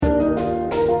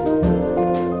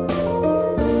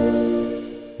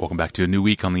back to a new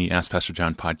week on the Ask Pastor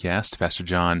John podcast. Pastor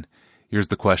John, here's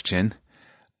the question.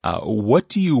 What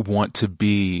do you want to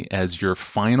be as your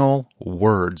final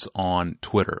words on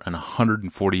Twitter in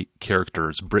 140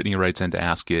 characters? Brittany writes in to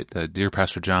ask it, Dear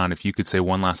Pastor John, if you could say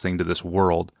one last thing to this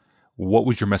world, what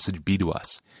would your message be to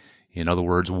us? In other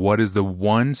words, what is the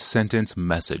one sentence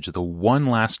message, the one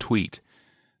last tweet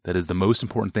that is the most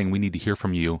important thing we need to hear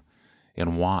from you,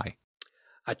 and why?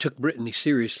 I took Brittany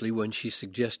seriously when she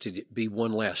suggested it be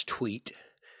one last tweet.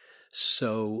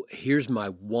 So here's my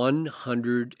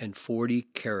 140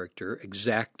 character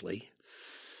exactly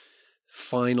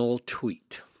final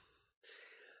tweet.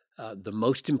 The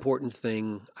most important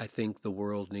thing I think the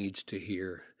world needs to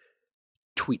hear,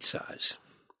 tweet size,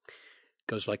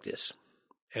 goes like this.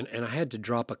 And I had to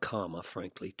drop a comma,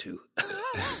 frankly, too.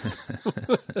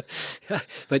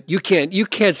 But you can't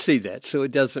see that, so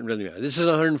it doesn't really matter. This is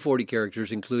 140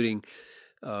 characters, including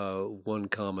one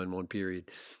comma and one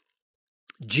period.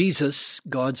 Jesus,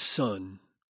 God's Son,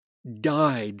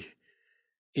 died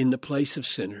in the place of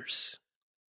sinners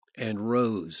and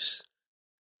rose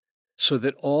so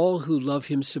that all who love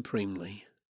him supremely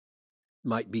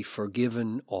might be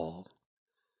forgiven all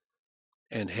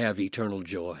and have eternal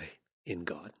joy in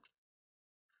God.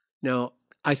 Now,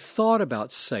 I thought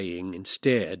about saying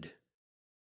instead,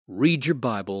 read your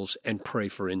Bibles and pray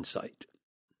for insight,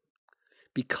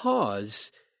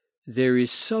 because there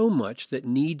is so much that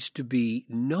needs to be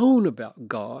known about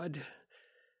God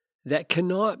that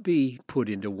cannot be put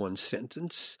into one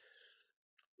sentence.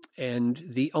 And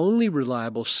the only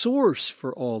reliable source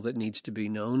for all that needs to be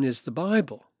known is the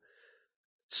Bible.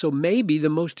 So maybe the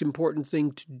most important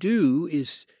thing to do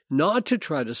is not to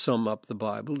try to sum up the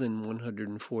Bible in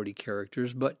 140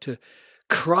 characters, but to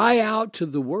cry out to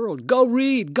the world, go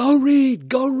read, go read,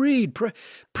 go read.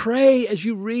 Pray as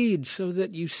you read so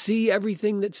that you see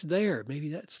everything that's there. Maybe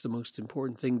that's the most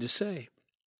important thing to say.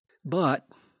 But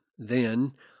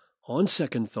then, on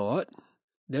second thought,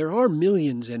 there are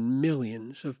millions and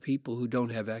millions of people who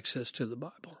don't have access to the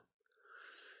Bible.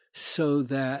 So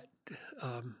that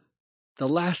the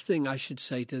last thing I should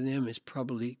say to them is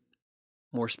probably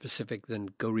more specific than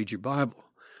go read your Bible.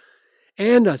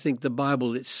 And I think the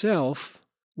Bible itself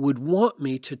would want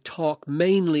me to talk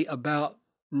mainly about,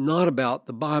 not about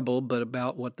the Bible, but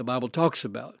about what the Bible talks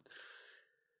about.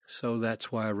 So that's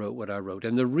why I wrote what I wrote.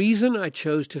 And the reason I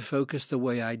chose to focus the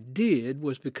way I did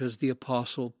was because the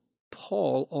Apostle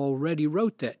Paul already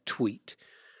wrote that tweet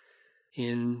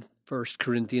in 1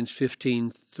 Corinthians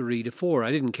 15, 3-4.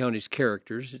 I didn't count his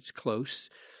characters. It's close.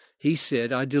 He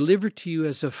said, I deliver to you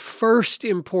as of first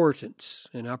importance,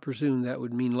 and I presume that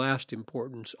would mean last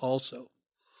importance also,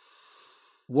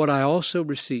 what I also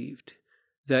received,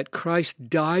 that Christ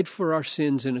died for our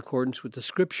sins in accordance with the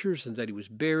Scriptures, and that he was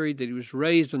buried, that he was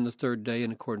raised on the third day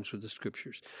in accordance with the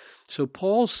Scriptures. So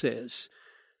Paul says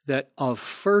that of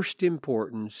first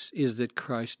importance is that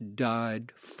Christ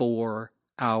died for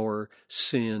our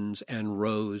sins and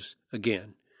rose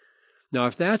again. Now,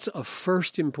 if that's of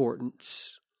first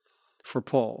importance for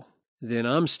Paul, then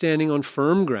I'm standing on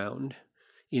firm ground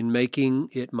in making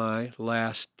it my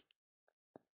last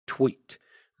tweet,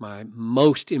 my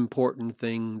most important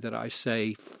thing that I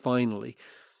say finally.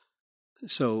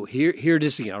 So here it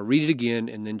is again. I'll read it again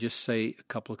and then just say a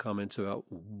couple of comments about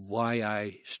why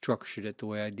I structured it the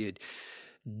way I did.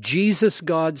 Jesus,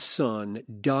 God's Son,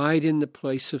 died in the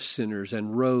place of sinners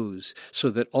and rose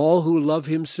so that all who love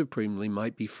him supremely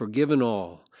might be forgiven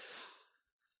all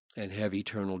and have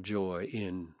eternal joy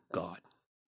in God.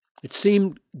 It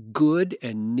seemed good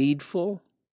and needful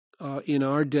in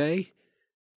our day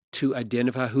to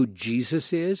identify who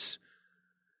Jesus is.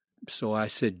 So I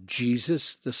said,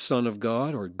 Jesus, the Son of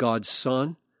God, or God's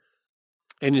Son.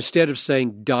 And instead of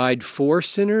saying died for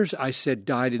sinners, I said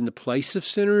died in the place of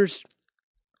sinners,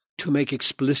 to make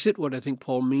explicit what I think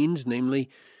Paul means, namely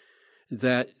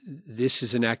that this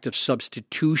is an act of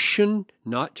substitution,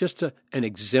 not just an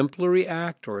exemplary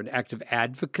act or an act of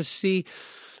advocacy,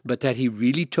 but that he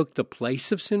really took the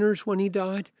place of sinners when he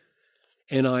died.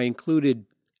 And I included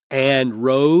and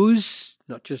rose,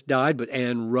 not just died, but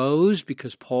and rose,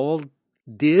 because Paul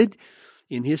did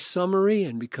in his summary,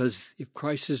 and because if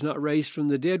Christ is not raised from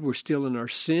the dead, we're still in our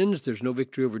sins. There's no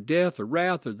victory over death or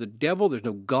wrath or the devil. There's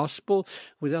no gospel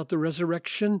without the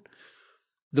resurrection.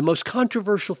 The most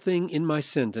controversial thing in my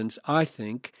sentence, I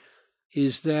think,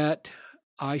 is that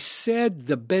I said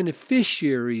the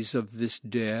beneficiaries of this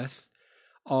death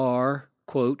are,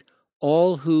 quote,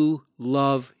 all who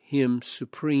love him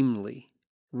supremely,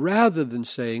 rather than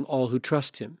saying all who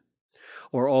trust him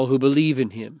or all who believe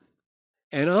in him.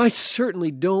 And I certainly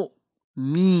don't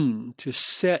mean to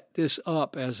set this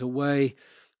up as a way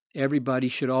everybody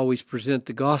should always present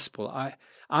the gospel.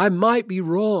 I might be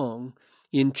wrong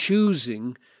in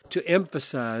choosing to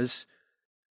emphasize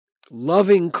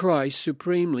loving Christ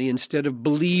supremely instead of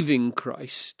believing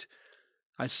Christ.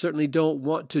 I certainly don't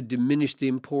want to diminish the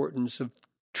importance of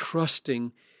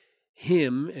trusting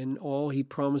Him and all He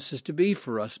promises to be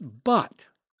for us. But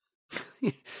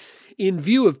in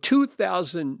view of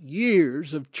 2,000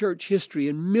 years of church history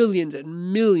and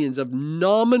millions of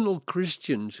nominal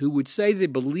Christians who would say they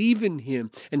believe in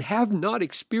Him and have not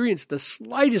experienced the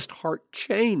slightest heart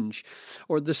change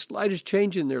or the slightest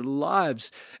change in their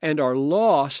lives and are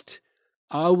lost,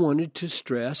 I wanted to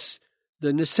stress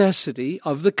the necessity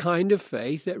of the kind of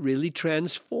faith that really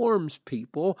transforms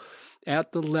people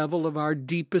at the level of our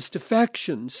deepest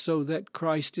affections, so that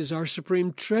Christ is our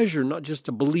supreme treasure, not just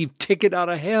a believed ticket out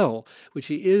of hell, which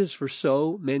He is for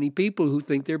so many people who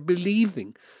think they're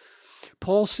believing.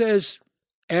 Paul says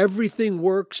everything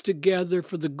works together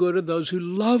for the good of those who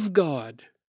love God.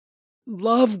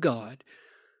 Love God.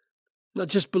 Not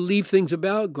just believe things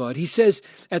about God. He says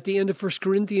at the end of 1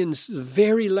 Corinthians, the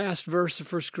very last verse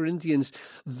of 1 Corinthians,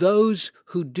 those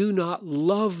who do not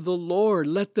love the Lord,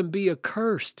 let them be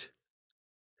accursed.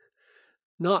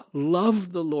 Not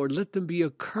love the Lord, let them be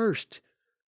accursed.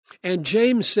 And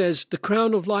James says the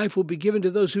crown of life will be given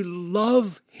to those who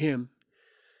love Him.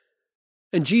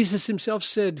 And Jesus Himself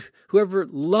said, whoever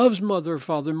loves mother or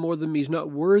father more than me is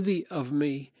not worthy of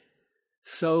me.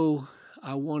 So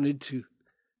I wanted to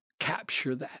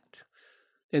capture that.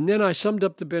 And then I summed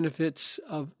up the benefits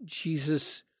of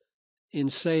Jesus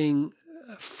in saying,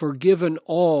 forgiven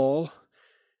all.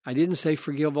 I didn't say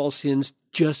forgive all sins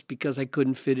just because I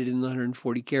couldn't fit it in the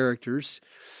 140 characters.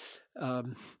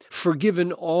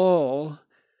 Forgiven all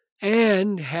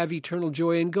and have eternal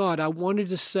joy in God. I wanted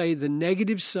to say the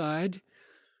negative side,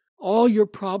 all your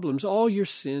problems, all your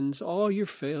sins, all your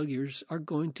failures are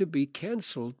going to be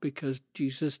canceled because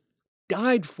Jesus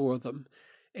died for them.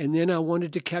 And then I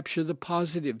wanted to capture the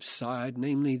positive side,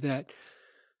 namely that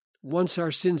once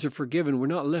our sins are forgiven, we're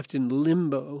not left in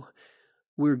limbo.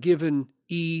 We're given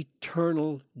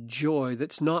eternal joy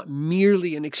that's not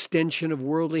merely an extension of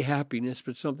worldly happiness,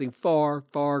 but something far,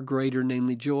 far greater,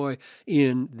 namely joy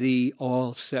in the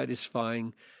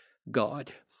all-satisfying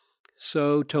God.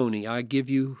 So, Tony, I give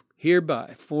you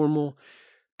hereby formal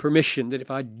permission that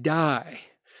if I die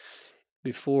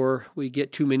before we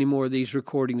get too many more of these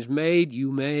recordings made,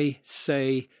 you may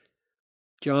say,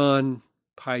 John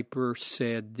Piper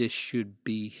said this should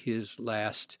be his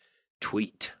last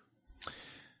tweet.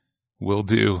 Will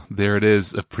do. There it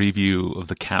is, a preview of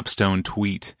the capstone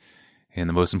tweet. And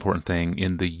the most important thing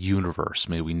in the universe.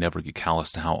 May we never get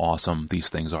callous to how awesome these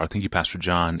things are. Thank you, Pastor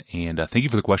John. And thank you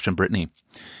for the question, Brittany.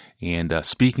 And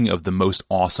speaking of the most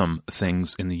awesome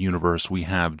things in the universe, we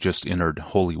have just entered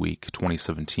Holy Week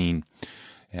 2017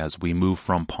 as we move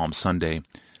from Palm Sunday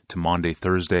to Maundy,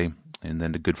 Thursday, and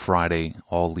then to Good Friday,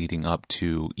 all leading up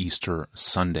to Easter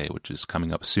Sunday, which is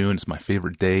coming up soon. It's my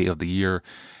favorite day of the year.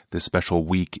 This special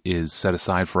week is set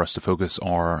aside for us to focus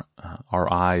our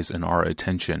eyes and our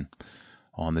attention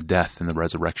on the death and the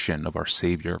resurrection of our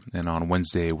Savior. And on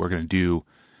Wednesday, we're going to do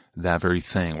that very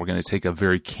thing. We're going to take a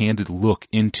very candid look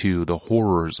into the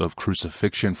horrors of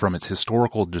crucifixion from its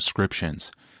historical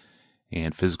descriptions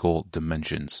and physical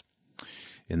dimensions.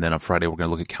 And then on Friday, we're going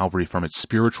to look at Calvary from its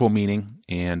spiritual meaning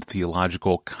and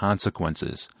theological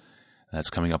consequences. That's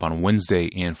coming up on Wednesday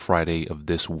and Friday of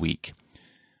this week.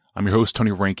 I'm your host,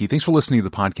 Tony Reinke. Thanks for listening to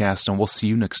the podcast, and we'll see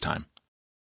you next time.